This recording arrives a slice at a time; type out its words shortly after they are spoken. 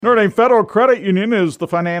Notre Dame Federal Credit Union is the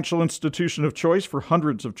financial institution of choice for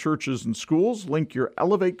hundreds of churches and schools. Link your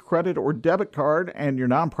Elevate credit or debit card, and your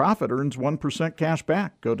nonprofit earns 1% cash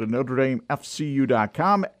back. Go to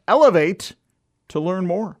NotreDameFCU.com. Elevate to learn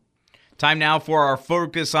more. Time now for our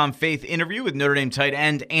Focus on Faith interview with Notre Dame tight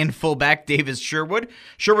end and fullback Davis Sherwood.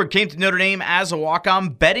 Sherwood came to Notre Dame as a walk-on,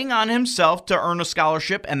 betting on himself to earn a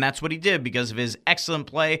scholarship, and that's what he did because of his excellent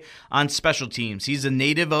play on special teams. He's a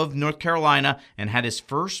native of North Carolina and had his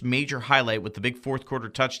first major highlight with the big fourth-quarter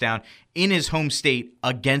touchdown in his home state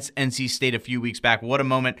against NC State a few weeks back. What a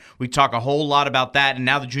moment. We talk a whole lot about that, and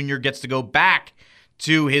now the junior gets to go back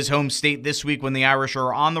to his home state this week when the Irish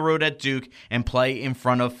are on the road at Duke and play in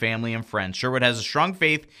front of family and friends. Sherwood has a strong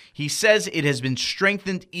faith. He says it has been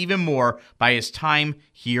strengthened even more by his time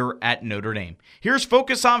here at Notre Dame. Here's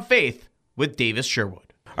Focus on Faith with Davis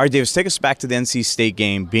Sherwood. All right, Davis, take us back to the NC State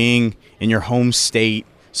game, being in your home state,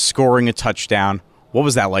 scoring a touchdown. What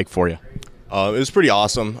was that like for you? It was pretty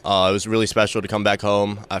awesome. It was really special to come back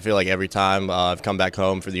home. I feel like every time I've come back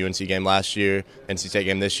home for the UNC game last year, NC State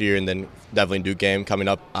game this year, and then definitely Duke game coming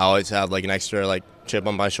up, I always have like an extra chip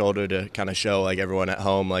on my shoulder to kind of show everyone at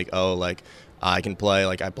home I can play,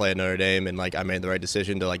 I play at Notre Dame, and I made the right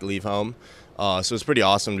decision to leave home. So it's pretty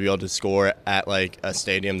awesome to be able to score at a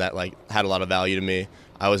stadium that had a lot of value to me.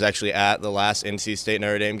 I was actually at the last NC State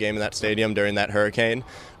Notre Dame game in that stadium during that hurricane.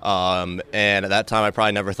 And at that time, I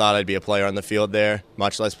probably never thought I'd be a player on the field there,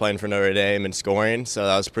 much less playing for Notre Dame and scoring. So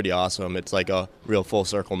that was pretty awesome. It's like a real full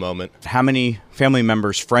circle moment. How many family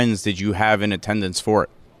members, friends did you have in attendance for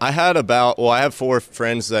it? I have 4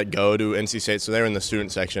 friends that go to NC State, so they were in the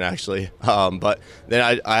student section actually. But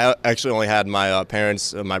then I actually only had my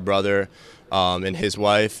parents, my brother, and his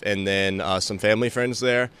wife, and then some family friends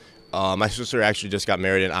there. My sister actually just got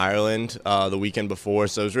married in Ireland the weekend before,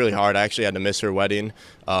 so it was really hard. I actually had to miss her wedding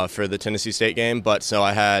for the Tennessee State game, but so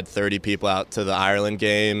I had 30 people out to the Ireland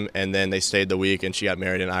game, and then they stayed the week, and she got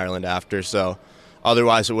married in Ireland after. So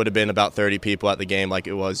otherwise it would have been about 30 people at the game like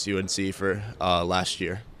it was UNC for last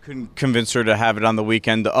year. Couldn't convince her to have it on the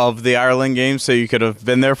weekend of the Ireland game so you could have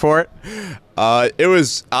been there for it? It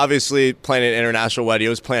was obviously planning an international wedding. It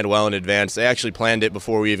was planned well in advance. They actually planned it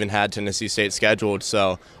before we even had Tennessee State scheduled.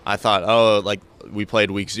 So I thought, we played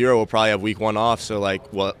week 0. We'll probably have week 1 off. So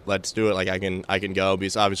let's do it. I can go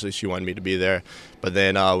because obviously she wanted me to be there. But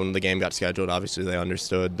then when the game got scheduled, obviously they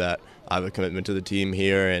understood that I have a commitment to the team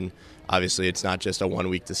here. And obviously it's not just a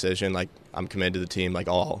 1-week decision. I'm committed to the team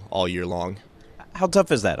all year long. How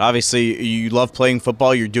tough is that? Obviously, you love playing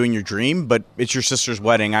football, you're doing your dream, but it's your sister's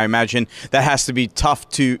wedding. I imagine that has to be tough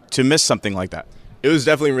to miss something like that. It was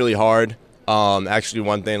definitely really hard. Actually,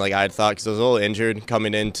 one thing I had thought, because I was a little injured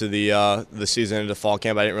coming into the season into fall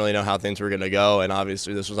camp, I didn't really know how things were going to go, and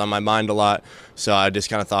obviously this was on my mind a lot. So I just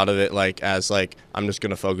kind of thought of it as I'm just going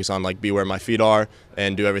to focus on be where my feet are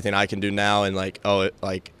and do everything I can do now, and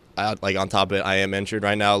on top of it, I am injured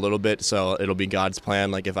right now a little bit, so it'll be God's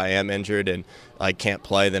plan. If I am injured and I can't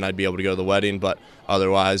play, then I'd be able to go to the wedding. But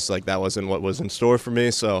otherwise, that wasn't what was in store for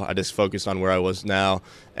me. So I just focused on where I was now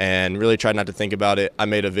and really tried not to think about it. I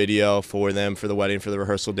made a video for them for the wedding, for the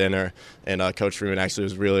rehearsal dinner, and Coach Freeman actually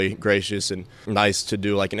was really gracious and nice to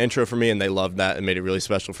do an intro for me, and they loved that and made it really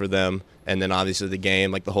special for them. And then obviously the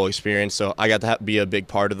game, the whole experience. So I got to be a big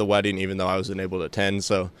part of the wedding, even though I wasn't able to attend.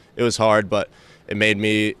 So it was hard, but it made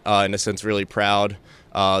me, in a sense, really proud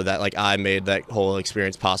that I made that whole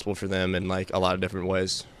experience possible for them in a lot of different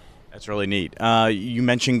ways. That's really neat. You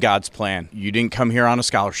mentioned God's plan. You didn't come here on a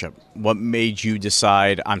scholarship. What made you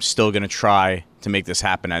decide I'm still going to try to make this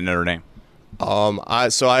happen at Notre Dame?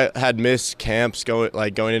 I had missed camps going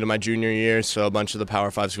into my junior year, so a bunch of the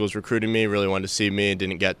Power 5 schools recruited me, really wanted to see me,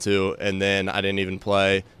 didn't get to, and then I didn't even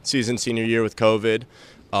play senior year with COVID.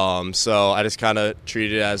 So I just kind of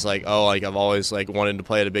treated it as I've always wanted to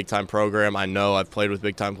play at a big time program. I know I've played with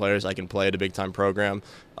big time players. I can play at a big time program.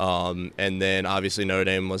 And then obviously Notre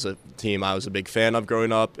Dame was a team I was a big fan of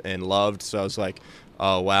growing up and loved. So I was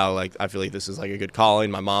oh wow, I feel like this is a good calling.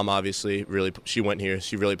 My mom obviously she went here.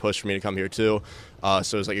 She really pushed for me to come here too. So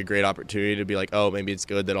it was a great opportunity to be maybe it's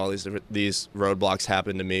good that all these roadblocks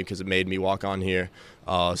happened to me because it made me walk on here.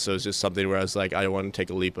 So it's just something where I was I want to take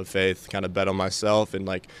a leap of faith, kind of bet on myself, and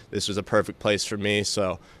this was a perfect place for me.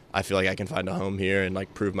 So I feel I can find a home here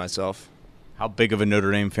and prove myself. How big of a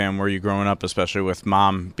Notre Dame fan were you growing up, especially with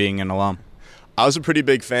mom being an alum? I was a pretty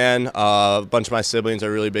big fan. A bunch of my siblings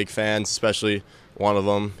are really big fans, especially one of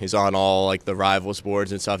them. He's on all the Rivals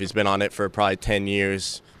boards and stuff. He's been on it for probably 10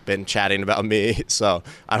 years. Been chatting about me, so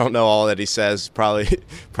I don't know all that he says. Probably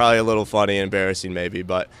a little funny and embarrassing maybe,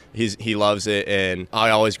 but he loves it, and I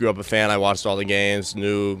always grew up a fan. I watched all the games,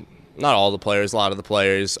 knew not all the players, a lot of the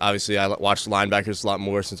players. Obviously, I watched linebackers a lot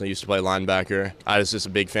more since I used to play linebacker. I was just a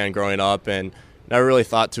big fan growing up and never really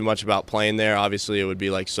thought too much about playing there. Obviously, it would be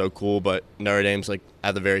like so cool, but Notre Dame's like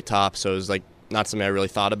at the very top, so it was like not something I really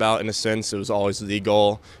thought about in a sense. It was always the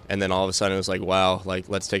goal, and then all of a sudden it was like, wow, like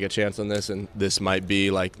let's take a chance on this, and this might be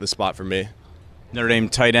like the spot for me. Notre Dame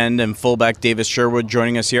tight end and fullback Davis Sherwood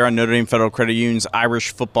joining us here on Notre Dame Federal Credit Union's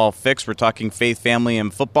Irish Football Fix. We're talking faith, family,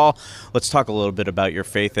 and football. Let's talk a little bit about your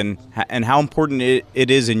faith and how important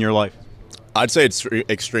it is in your life. I'd say it's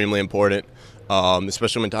extremely important,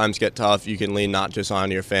 especially when times get tough. You can lean not just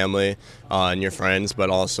on your family and your friends, but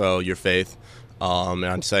also your faith. And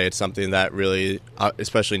I'd say it's something that really,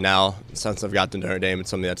 especially now, since I've got to Notre Dame, it's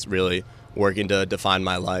something that's really working to define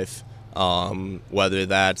my life, whether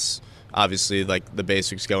that's obviously like the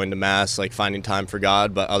basics, going to mass, like finding time for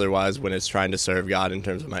God, but otherwise when it's trying to serve God in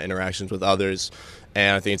terms of my interactions with others.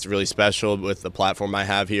 And I think it's really special with the platform I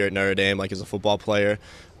have here at Notre Dame, like as a football player.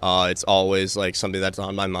 It's always like something that's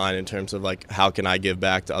on my mind in terms of like how can I give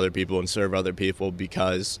back to other people and serve other people,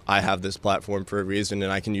 because I have this platform for a reason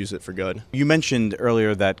and I can use it for good. You mentioned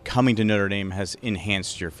earlier that coming to Notre Dame has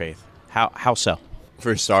enhanced your faith. How so?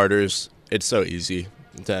 For starters, it's so easy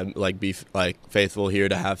to like be like faithful here,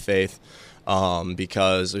 to have faith,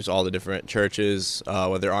 because there's all the different churches,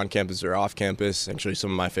 whether on campus or off campus. Actually,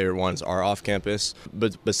 some of my favorite ones are off campus.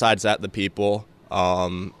 But besides that, the people.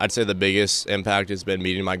 I'd say the biggest impact has been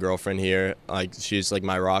meeting my girlfriend here. Like, she's like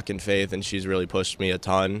my rock in faith, and she's really pushed me a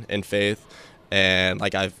ton in faith. And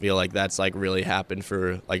like I feel like that's like really happened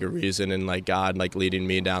for like a reason, and like God like leading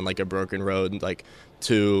me down like a broken road like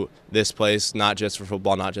to this place, not just for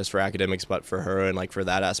football, not just for academics, but for her, and like for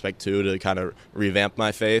that aspect too, to kind of revamp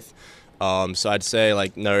my faith. So I'd say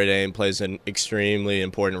like Notre Dame plays an extremely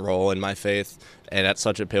important role in my faith, and at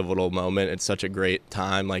such a pivotal moment. It's such a great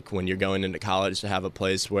time, like when you're going into college, to have a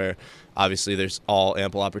place where obviously there's all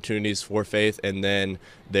ample opportunities for faith, and then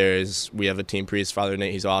we have a team priest, Father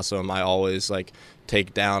Nate. He's awesome. I always like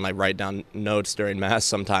write down notes during mass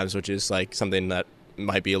sometimes, which is like something that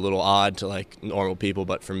might be a little odd to like normal people,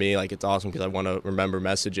 but for me, like, it's awesome because I want to remember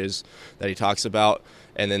messages that he talks about.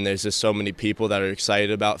 And then there's just so many people that are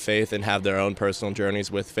excited about faith and have their own personal journeys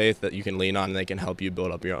with faith that you can lean on, and they can help you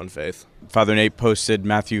build up your own faith. Father Nate posted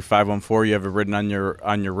Matthew 5:14. You have it written on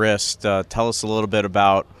your wrist. Tell us a little bit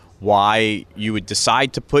about why you would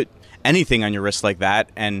decide to put anything on your wrist like that,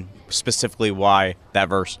 and specifically why that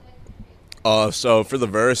verse. So for the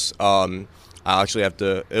verse, I actually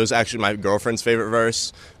it was actually my girlfriend's favorite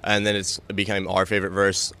verse, and then it became our favorite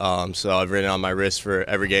verse. So I've written it on my wrist for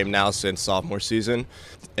every game now since sophomore season.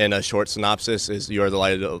 And a short synopsis is, "You are the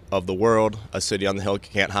light of the world, a city on the hill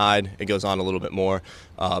can't hide." It goes on a little bit more,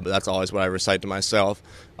 but that's always what I recite to myself.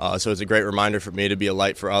 So it's a great reminder for me to be a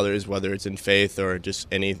light for others, whether it's in faith or just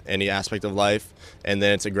any aspect of life. And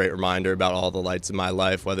then it's a great reminder about all the lights in my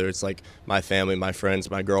life, whether it's like my family, my friends,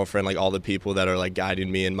 my girlfriend, like all the people that are like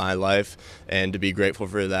guiding me in my life, and to be grateful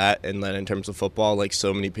for that. And then in terms of football, like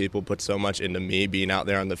so many people put so much into me being out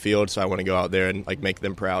there on the field, so I want to go out there and like make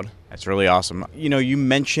them proud. That's really awesome. You know, you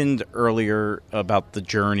mentioned earlier about the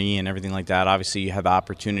journey and everything like that. Obviously, you had the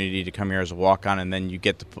opportunity to come here as a walk-on, and then you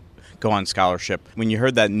get to go on scholarship. When you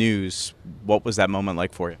heard that news, what was that moment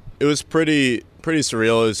like for you? It was pretty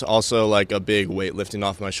surreal. It was also like a big weight lifting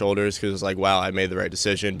off my shoulders, because it's like, wow, I made the right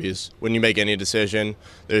decision. Because when you make any decision,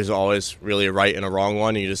 there's always really a right and a wrong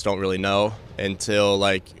one, and you just don't really know until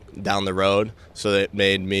like down the road. So it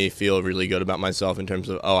made me feel really good about myself in terms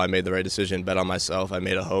of, oh, I made the right decision, bet on myself, I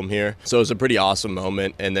made a home here. So it was a pretty awesome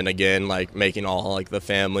moment. And then again, like making all like the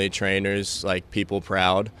family, trainers, like people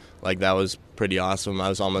proud, like that was pretty awesome. I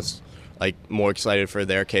was almost like more excited for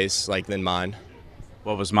their case like than mine.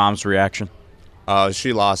 What was Mom's reaction?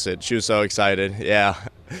 She lost it. She was so excited. Yeah,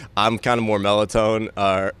 I'm kind of more monotone,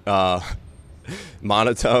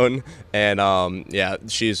 and yeah,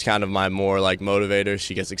 she's kind of my more like motivator.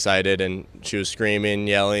 She gets excited, and she was screaming,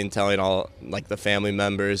 yelling, telling all like the family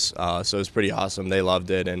members. So it was pretty awesome. They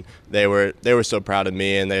loved it, and they were so proud of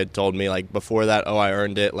me. And they had told me like before that, oh, I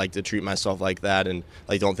earned it, like to treat myself like that, and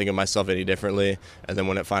like don't think of myself any differently. And then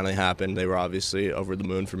when it finally happened, they were obviously over the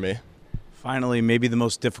moon for me. Finally, maybe the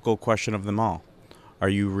most difficult question of them all. Are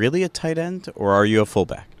you really a tight end, or are you a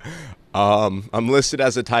fullback? I'm listed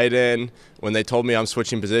as a tight end. When they told me I'm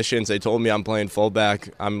switching positions, they told me I'm playing fullback.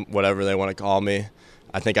 I'm whatever they want to call me.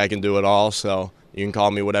 I think I can do it all, so you can call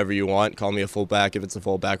me whatever you want. Call me a fullback if it's a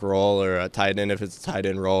fullback role, or a tight end if it's a tight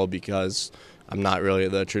end role, because I'm not really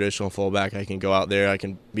the traditional fullback. I can go out there. I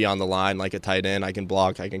can be on the line like a tight end. I can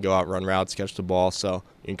block. I can go out, run routes, catch the ball. So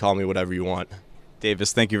you can call me whatever you want.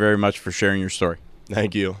 Davis, thank you very much for sharing your story.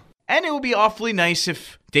 Thank you. And it would be awfully nice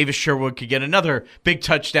if Davis Sherwood could get another big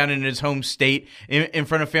touchdown in his home state in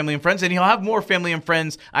front of family and friends. And he'll have more family and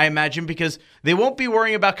friends, I imagine, because they won't be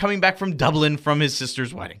worrying about coming back from Dublin from his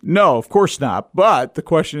sister's wedding. No, of course not. But the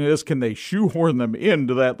question is, can they shoehorn them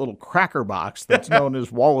into that little cracker box that's known as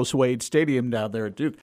Wallace Wade Stadium down there at Duke?